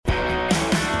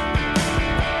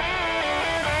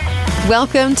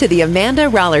Welcome to the Amanda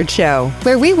Rollard Show,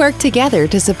 where we work together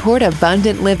to support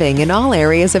abundant living in all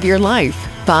areas of your life: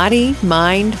 body,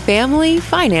 mind, family,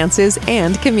 finances,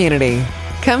 and community.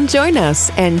 Come join us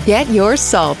and get your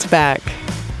salt back.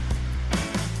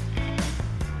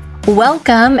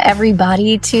 Welcome,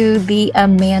 everybody, to the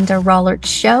Amanda Rollard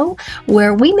Show,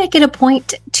 where we make it a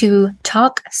point to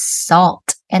talk salt.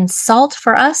 And SALT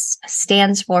for us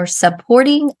stands for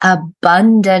supporting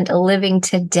abundant living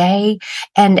today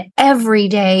and every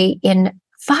day in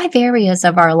 5 areas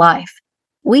of our life.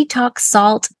 We talk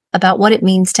SALT about what it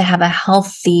means to have a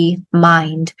healthy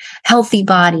mind, healthy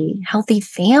body, healthy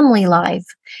family life,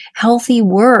 healthy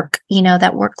work,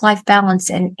 that work-life balance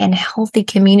and healthy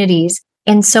communities.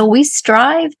 And so we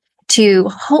strive to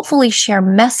hopefully share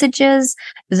messages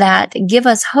that give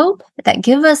us hope, that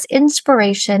give us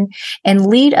inspiration, and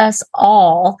lead us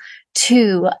all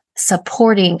to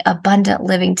supporting abundant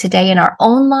living today in our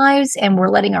own lives. And we're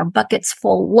letting our buckets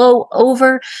flow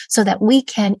over so that we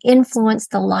can influence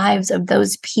the lives of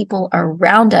those people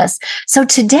around us. So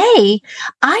today,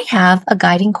 I have a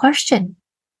guiding question,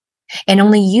 and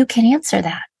only you can answer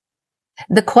that.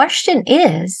 The question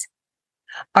is,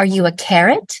 are you a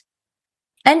carrot,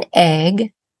 an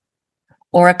egg,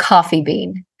 or a coffee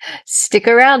bean? Stick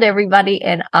around, everybody,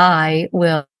 and I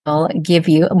will give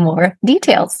you more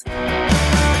details.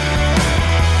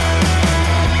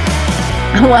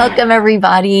 Welcome,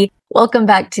 everybody. Welcome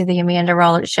back to the Amanda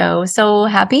Rollard Show. So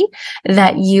happy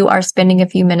that you are spending a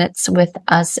few minutes with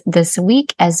us this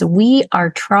week as we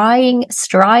are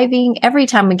striving every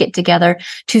time we get together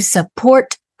to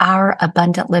support our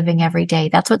abundant living every day.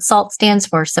 That's what SALT stands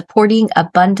for, supporting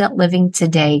abundant living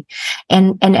today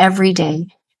and every day.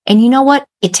 And you know what?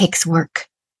 It takes work.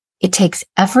 It takes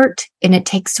effort, and it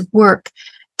takes work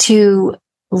to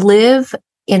live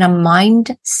in a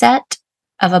mindset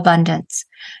of abundance,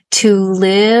 to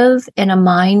live in a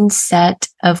mindset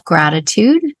of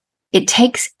gratitude. It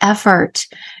takes effort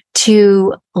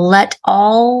to let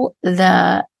all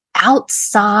the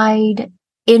outside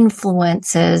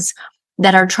influences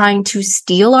that are trying to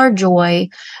steal our joy,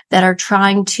 that are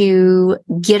trying to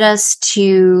get us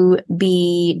to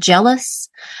be jealous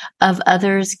of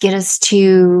others, get us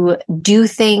to do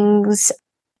things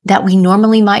that we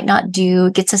normally might not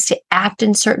do, gets us to act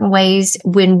in certain ways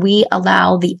when we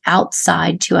allow the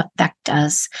outside to affect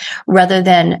us, rather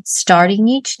than starting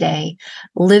each day,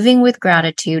 living with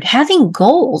gratitude, having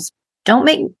goals. Don't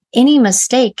make any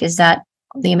mistake, is that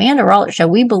the Amanda Rollard Show,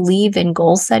 we believe in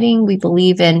goal setting. We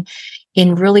believe in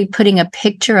really putting a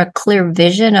picture, a clear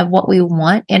vision of what we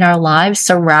want in our lives,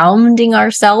 surrounding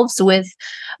ourselves with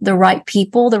the right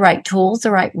people, the right tools,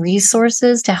 the right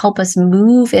resources to help us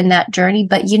move in that journey.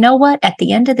 But you know what? At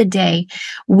the end of the day,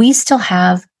 we still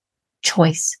have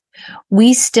choice.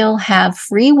 We still have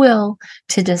free will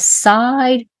to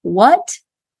decide what,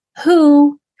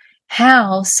 who,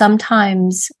 how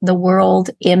sometimes the world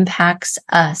impacts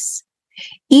us,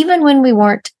 even when we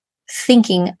weren't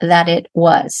thinking that it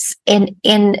was. And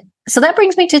so that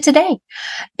brings me to today.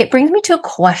 It brings me to a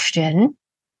question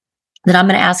that I'm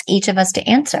going to ask each of us to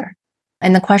answer.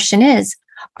 And the question is,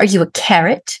 are you a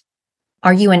carrot?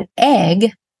 Are you an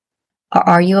egg? Or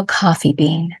are you a coffee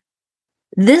bean?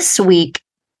 This week,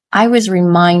 I was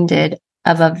reminded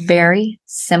of a very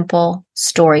simple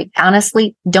story.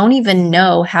 Honestly, don't even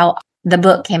know how the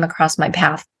book came across my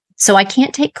path. So I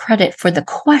can't take credit for the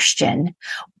question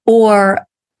or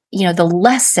the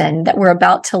lesson that we're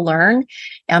about to learn.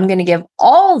 I'm going to give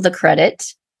all the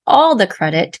credit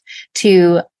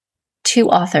to 2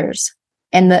 authors.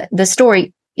 And the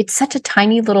story, it's such a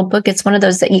tiny little book. It's one of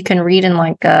those that you can read in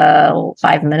like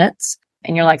 5 minutes.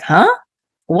 And you're like, huh?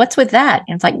 What's with that?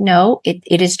 And it's like, no,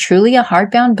 it is truly a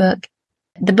hardbound book.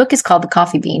 The book is called The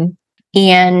Coffee Bean.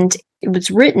 And it was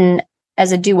written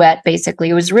as a duet,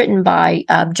 basically. It was written by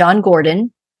John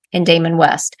Gordon and Damon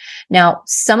West. Now,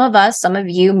 some of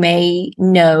you may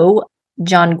know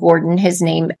John Gordon, his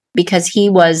name, because he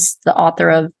was the author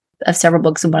of several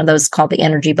books, and one of those called The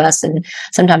Energy Bus. And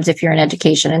sometimes if you're in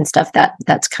education and stuff,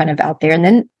 that's kind of out there.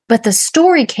 But the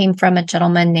story came from a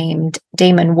gentleman named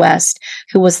Damon West,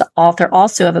 who was the author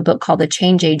also of a book called The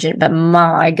Change Agent. But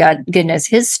my goodness,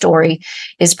 his story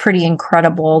is pretty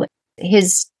incredible.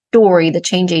 His story, The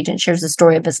Change Agent, shares the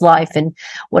story of his life and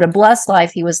what a blessed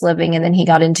life he was living. And then he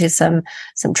got into some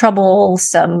trouble,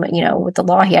 with the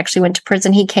law. He actually went to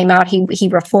prison. He came out, he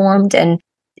reformed, and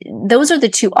those are the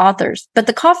 2 authors. But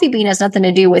The Coffee Bean has nothing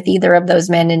to do with either of those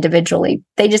men individually.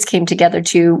 They just came together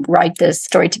to write this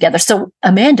story together. So,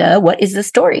 Amanda, what is the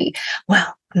story?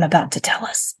 Well, I'm about to tell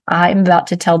us. I'm about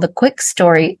to tell the quick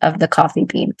story of The Coffee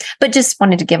Bean, but just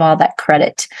wanted to give all that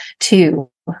credit to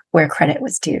where credit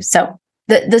was due. So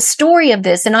the story of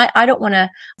this, and I don't want to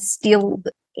steal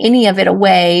any of it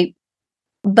away,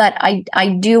 but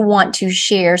I do want to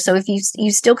share. So if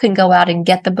you still can go out and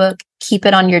get the book, keep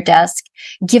it on your desk,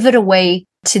 give it away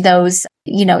to those,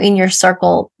 in your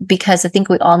circle, because I think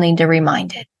we all need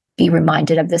to be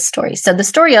reminded of this story. So the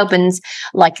story opens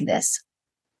like this.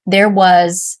 There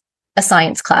was a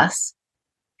science class,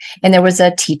 and there was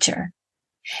a teacher,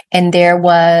 and there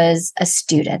was a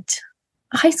student,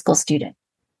 a high school student.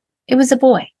 It was a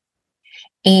boy,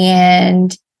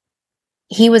 and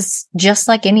he was just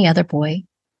like any other boy.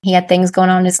 He had things going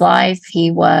on in his life. He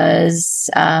was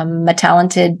a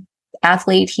talented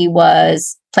athlete. He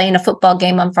was playing a football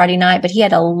game on Friday night, but he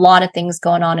had a lot of things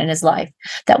going on in his life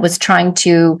that was trying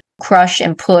to crush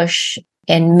and push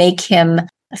and make him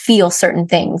feel certain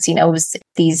things. It was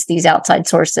these outside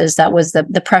sources. That was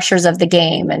the pressures of the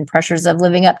game and pressures of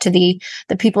living up to the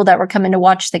people that were coming to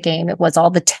watch the game. It was all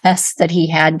the tests that he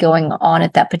had going on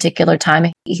at that particular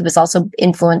time. He was also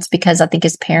influenced because I think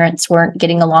his parents weren't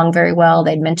getting along very well.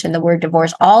 They'd mentioned the word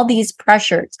divorce. All these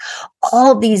pressures,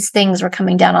 all these things were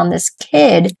coming down on this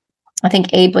kid. I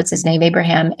think Abe was his name,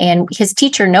 Abraham. And his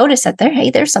teacher noticed that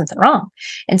there's something wrong.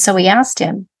 And so he asked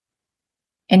him,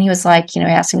 and he was like, he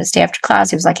asked him to stay after class.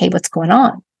 He was like, hey, what's going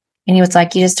on? And he was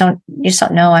like, you just don't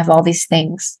know. I have all these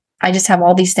things. I just have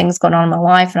all these things going on in my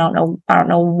life. And I don't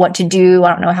know what to do. I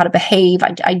don't know how to behave.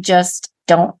 I just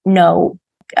don't know.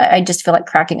 I just feel like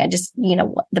cracking.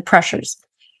 The pressures.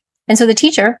 And so the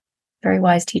teacher, very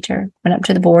wise teacher, went up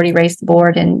to the board. He raised the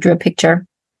board and drew a picture.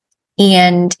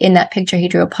 And in that picture, he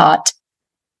drew a pot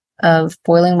of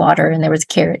boiling water, and there was a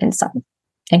carrot inside.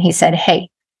 And he said, hey,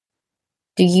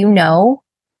 do you know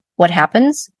what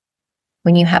happens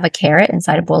when you have a carrot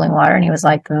inside of boiling water? And he was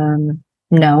like,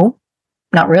 no,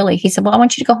 not really. He said, well, I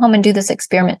want you to go home and do this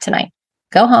experiment tonight.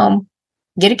 Go home,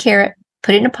 get a carrot,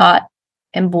 put it in a pot,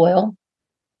 and boil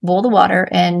the water,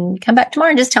 and come back tomorrow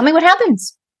and just tell me what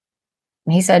happens.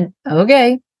 And he said,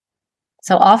 okay.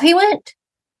 So off he went.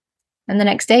 And the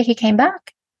next day he came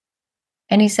back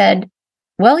and he said,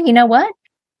 well, you know what?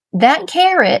 That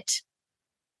carrot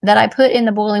that I put in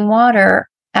the boiling water,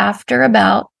 after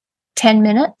about 10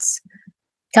 minutes,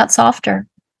 got softer.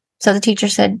 So the teacher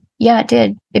said, yeah, it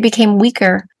did. It became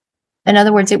weaker. In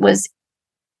other words, it was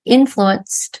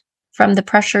influenced from the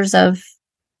pressures of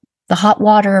the hot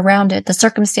water around it, the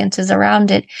circumstances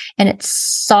around it, and it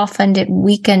softened, it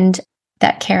weakened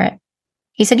that carrot.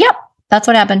 He said, yep, that's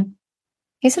what happened.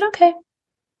 He said, okay.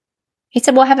 He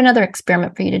said, well, I have another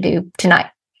experiment for you to do tonight.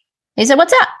 He said,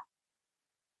 what's that?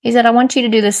 He said, I want you to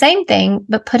do the same thing,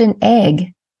 but put an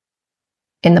egg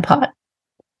in the pot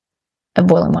of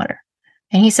boiling water.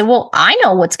 And he said, well, I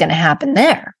know what's going to happen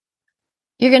there.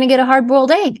 You're going to get a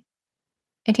hard-boiled egg.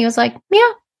 And he was like,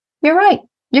 yeah, you're right.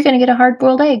 You're going to get a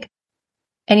hard-boiled egg.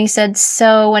 And he said,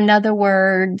 so in other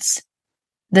words,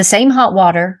 the same hot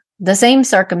water, the same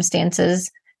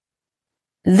circumstances,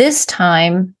 this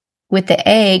time with the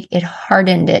egg, it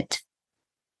hardened it.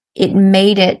 It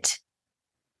made it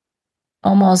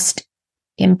almost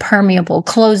impermeable,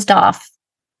 closed off,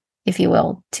 if you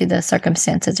will, to the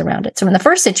circumstances around it. So in the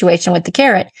first situation with the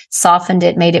carrot, softened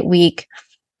it, made it weak.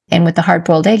 And with the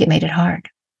hard-boiled egg, it made it hard.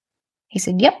 He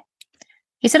said, yep.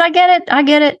 He said, I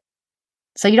get it.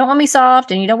 So you don't want me soft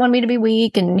and you don't want me to be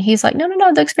weak. And he's like, no,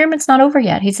 the experiment's not over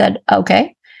yet. He said,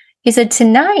 okay. He said,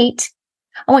 tonight,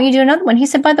 I want you to do another one. He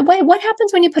said, by the way, what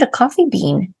happens when you put a coffee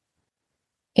bean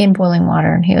in boiling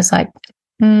water? And he was like,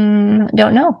 don't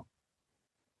know.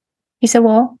 He said,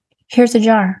 well, here's a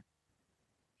jar.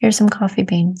 Here's some coffee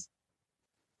beans.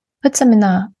 Put some in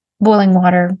the boiling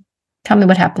water. Tell me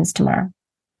what happens tomorrow.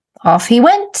 Off he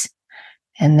went.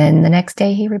 And then the next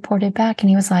day he reported back and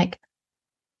he was like,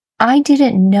 I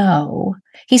didn't know.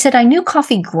 He said, I knew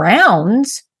coffee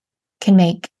grounds can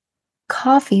make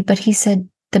coffee, but he said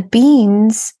the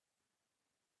beans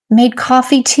made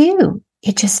coffee too.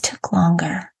 It just took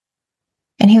longer.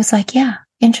 And he was like, yeah,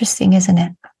 interesting, isn't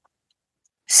it?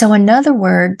 So in other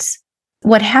words,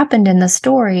 what happened in the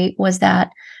story was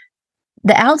that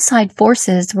the outside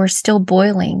forces were still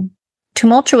boiling.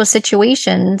 Tumultuous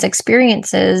situations,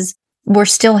 experiences were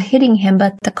still hitting him,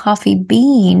 but the coffee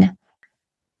bean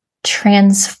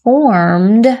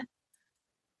transformed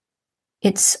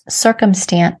its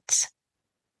circumstance.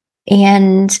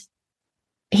 And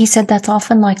he said, that's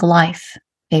often like life,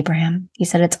 Abraham. He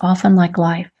said, it's often like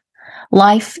life.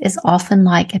 Life is often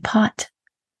like a pot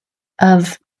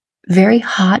of very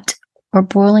hot or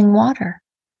boiling water.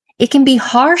 It can be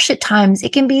harsh at times.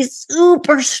 It can be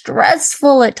super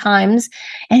stressful at times.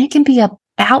 And it can be a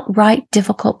outright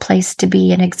difficult place to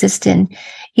be and exist in.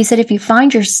 He said, if you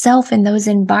find yourself in those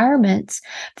environments,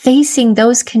 facing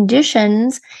those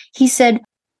conditions, he said,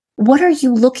 what are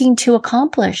you looking to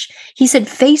accomplish? He said,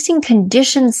 facing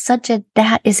conditions such as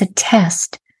that is a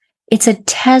test. It's a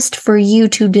test for you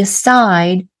to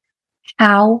decide,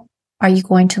 how are you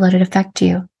going to let it affect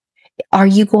you? Are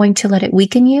you going to let it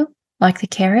weaken you like the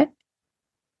carrot?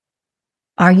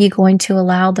 Are you going to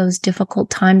allow those difficult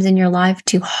times in your life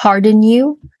to harden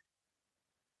you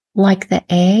like the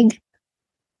egg?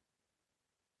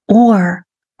 Or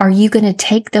are you going to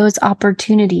take those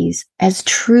opportunities as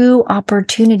true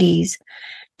opportunities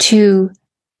to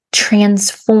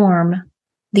transform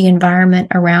the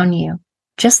environment around you,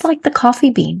 just like the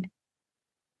coffee bean?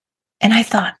 And I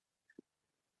thought,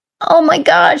 oh my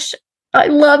gosh, I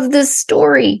love this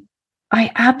story.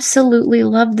 I absolutely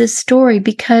love this story,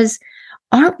 because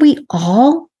aren't we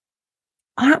all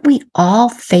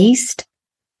faced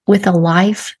with a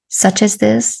life such as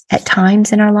this at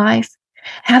times in our life?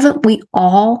 Haven't we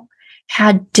all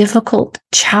had difficult,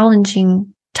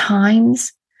 challenging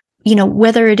times?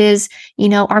 Whether it is,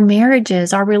 our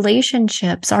marriages, our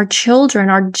relationships, our children,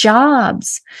 our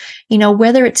jobs,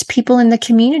 whether it's people in the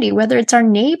community, whether it's our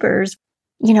neighbors,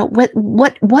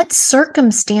 what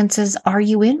circumstances are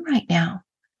you in right now?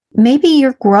 Maybe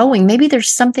you're growing. Maybe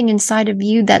there's something inside of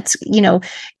you that's,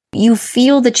 you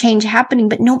feel the change happening,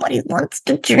 but nobody wants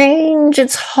to change.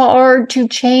 It's hard to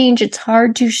change. It's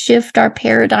hard to shift our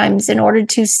paradigms in order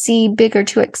to see bigger,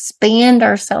 to expand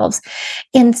ourselves.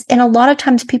 And a lot of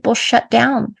times people shut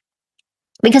down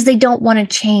because they don't want to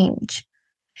change.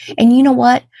 And you know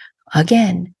what?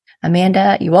 Again,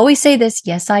 Amanda, you always say this.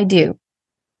 Yes, I do.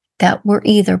 That we're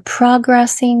either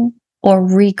progressing or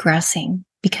regressing,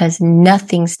 because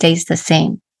nothing stays the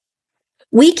same.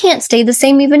 We can't stay the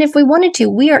same even if we wanted to.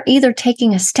 We are either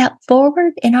taking a step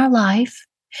forward in our life,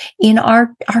 in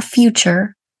our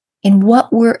future, in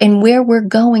where we're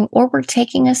going, or we're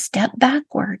taking a step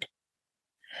backward,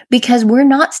 because we're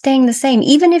not staying the same.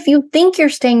 Even if you think you're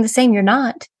staying the same, you're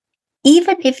not.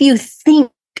 Even if you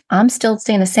think I'm still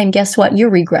staying the same, guess what? You're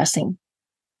regressing.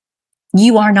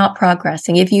 You are not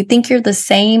progressing. If you think you're the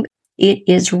same, it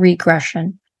is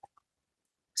regression.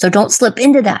 So don't slip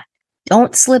into that.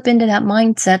 Don't slip into that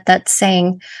mindset that's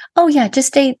saying, oh yeah, just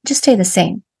stay the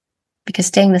same, because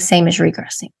staying the same is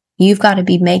regressing. You've got to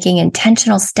be making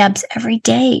intentional steps every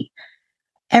day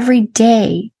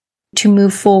to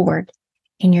move forward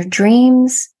in your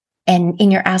dreams and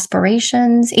in your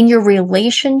aspirations, in your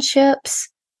relationships,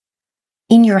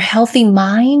 in your healthy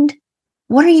mind.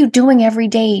 What are you doing every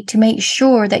day to make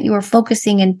sure that you are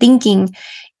focusing and thinking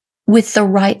with the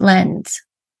right lens?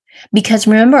 Because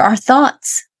remember, our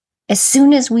thoughts, as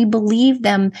soon as we believe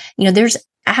them, there's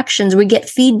actions, we get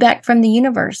feedback from the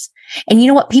universe. And you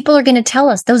know what? People are going to tell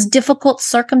us those difficult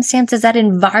circumstances, that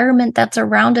environment that's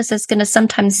around us is going to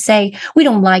sometimes say, we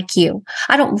don't like you.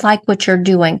 I don't like what you're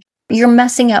doing. You're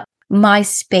messing up my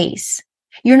space.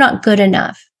 You're not good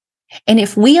enough. And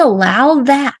if we allow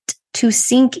that to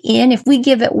sink in, if we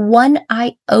give it one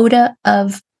iota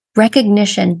of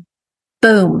recognition,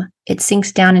 boom, it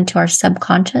sinks down into our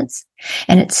subconscious,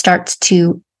 and it starts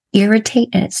to irritate,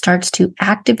 and it starts to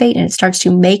activate, and it starts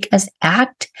to make us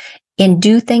act and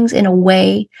do things in a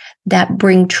way that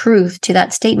bring truth to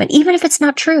that statement. Even if it's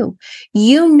not true,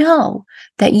 you know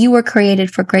that you were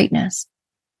created for greatness.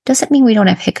 Doesn't mean we don't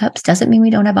have hiccups, doesn't mean we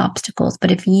don't have obstacles.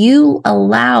 But if you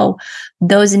allow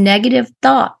those negative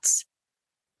thoughts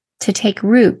to take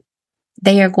root,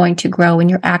 they are going to grow, and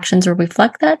your actions will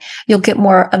reflect that. You'll get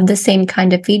more of the same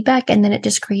kind of feedback, and then it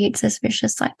just creates this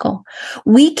vicious cycle.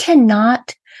 We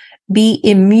cannot be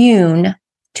immune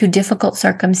to difficult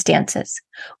circumstances.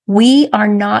 We are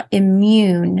not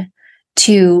immune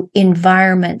to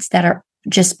environments that are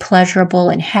just pleasurable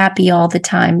and happy all the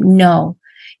time. No.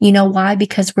 You know why?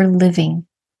 Because we're living,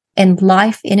 and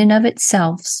life in and of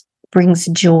itself brings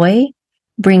joy,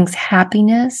 brings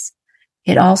happiness.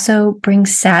 It also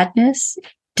brings sadness,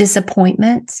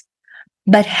 disappointments.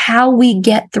 But how we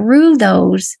get through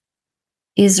those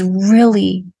is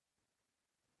really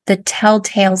the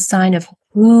telltale sign of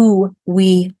who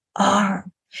we are.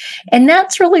 And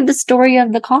that's really the story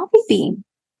of the coffee bean.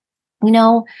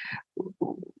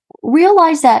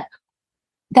 Realize that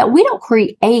we don't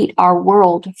create our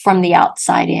world from the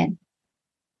outside in.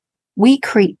 We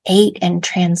create and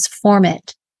transform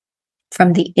it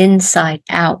from the inside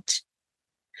out.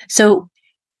 So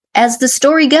as the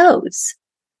story goes,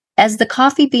 as the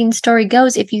coffee bean story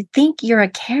goes, if you think you're a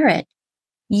carrot,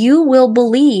 you will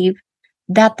believe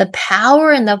that the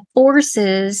power and the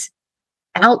forces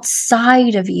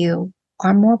outside of you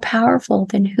are more powerful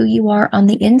than who you are on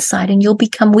the inside, and you'll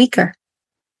become weaker.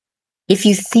 If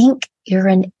you think you're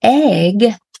an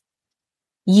egg,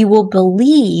 you will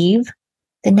believe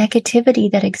the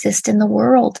negativity that exists in the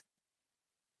world.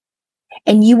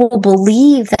 And you will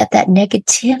believe that that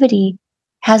negativity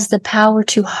has the power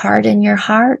to harden your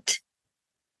heart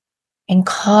and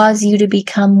cause you to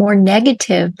become more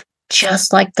negative,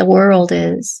 just like the world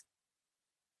is.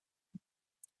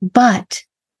 But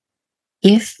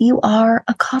if you are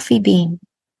a coffee bean,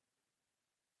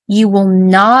 you will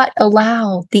not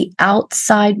allow the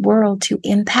outside world to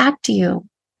impact you.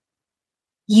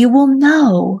 You will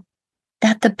know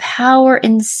that the power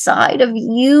inside of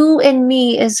you and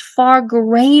me is far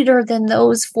greater than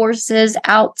those forces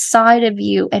outside of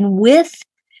you. And with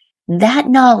that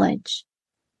knowledge,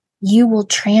 you will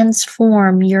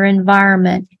transform your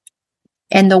environment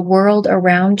and the world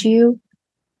around you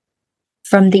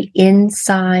from the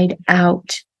inside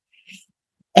out.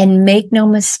 And make no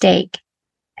mistake,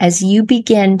 as you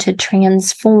begin to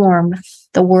transform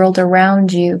the world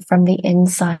around you from the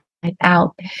inside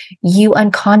out, you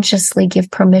unconsciously give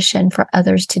permission for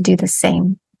others to do the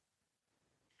same.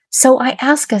 So I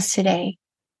ask us today,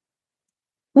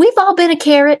 we've all been a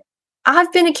carrot.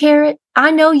 I've been a carrot.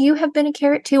 I know you have been a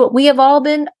carrot too. We have all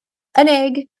been an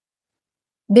egg.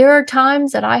 There are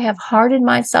times that I have hardened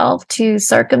myself to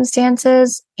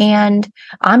circumstances, and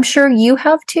I'm sure you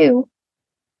have too.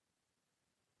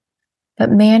 But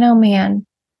man, oh man,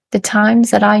 the times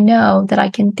that I know that I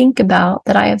can think about,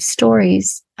 that I have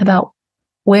stories about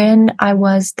when I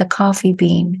was the coffee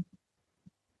bean.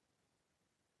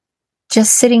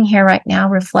 Just sitting here right now,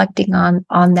 reflecting on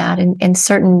that, and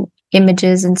certain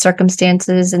images and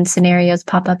circumstances and scenarios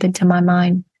pop up into my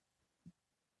mind.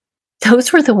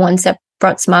 Those were the ones that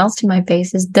brought smiles to my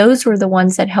faces. Those were the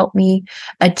ones that helped me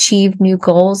achieve new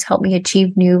goals, helped me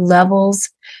achieve new levels,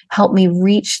 helped me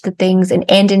reach the things and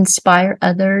inspire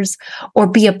others, or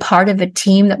be a part of a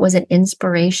team that was an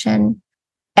inspiration.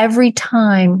 Every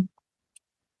time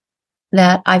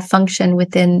that I functioned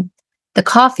within the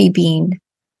coffee bean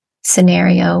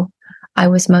scenario, I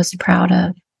was most proud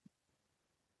of.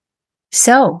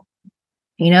 So,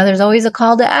 there's always a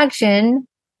call to action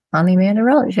on the Amanda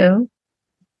Rollert Show.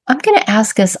 I'm going to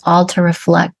ask us all to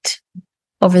reflect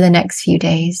over the next few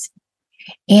days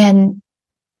and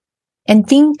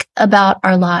think about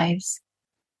our lives.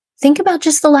 Think about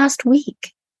just the last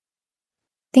week.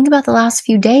 Think about the last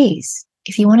few days.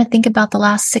 If you want to think about the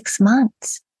last 6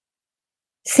 months,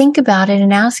 think about it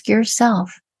and ask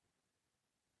yourself,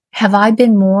 have I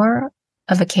been more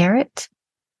of a carrot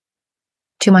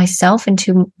to myself and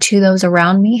to those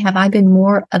around me? Have I been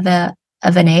more of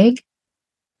an egg?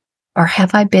 Or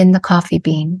have I been the coffee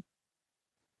bean?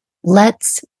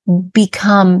 Let's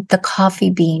become the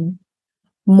coffee bean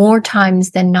more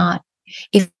times than not.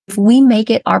 If we make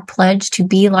it our pledge to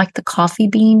be like the coffee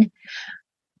bean,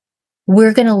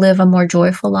 we're going to live a more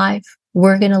joyful life.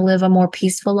 We're going to live a more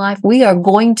peaceful life. We are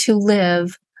going to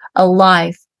live a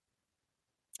life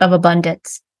of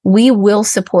abundance. We will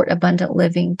support abundant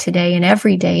living today and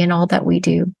every day in all that we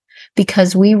do,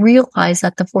 because we realize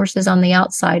that the forces on the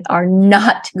outside are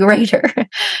not greater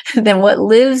than what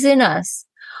lives in us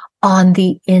on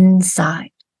the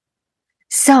inside.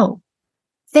 So,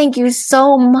 thank you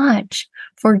so much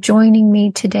for joining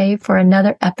me today for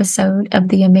another episode of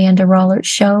the Amanda Rollert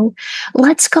Show.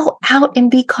 Let's go out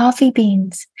and be coffee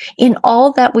beans in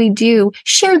all that we do.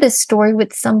 Share this story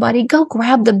with somebody. Go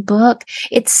grab the book.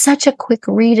 It's such a quick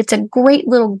read. It's a great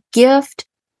little gift,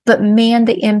 but man,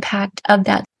 the impact of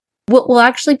that. We'll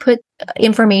actually put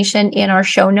information in our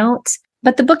show notes,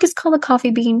 but the book is called The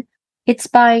Coffee Bean. It's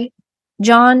by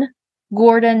John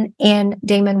Gordon and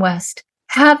Damon West.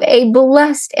 Have a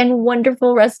blessed and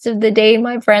wonderful rest of the day,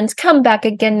 my friends. Come back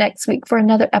again next week for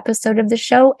another episode of the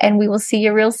show, and we will see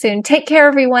you real soon. Take care,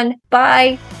 everyone.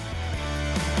 Bye.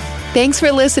 Thanks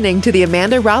for listening to The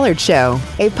Amanda Rollert Show,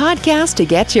 a podcast to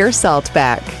get your salt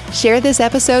back. Share this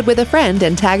episode with a friend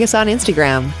and tag us on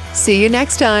Instagram. See you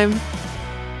next time.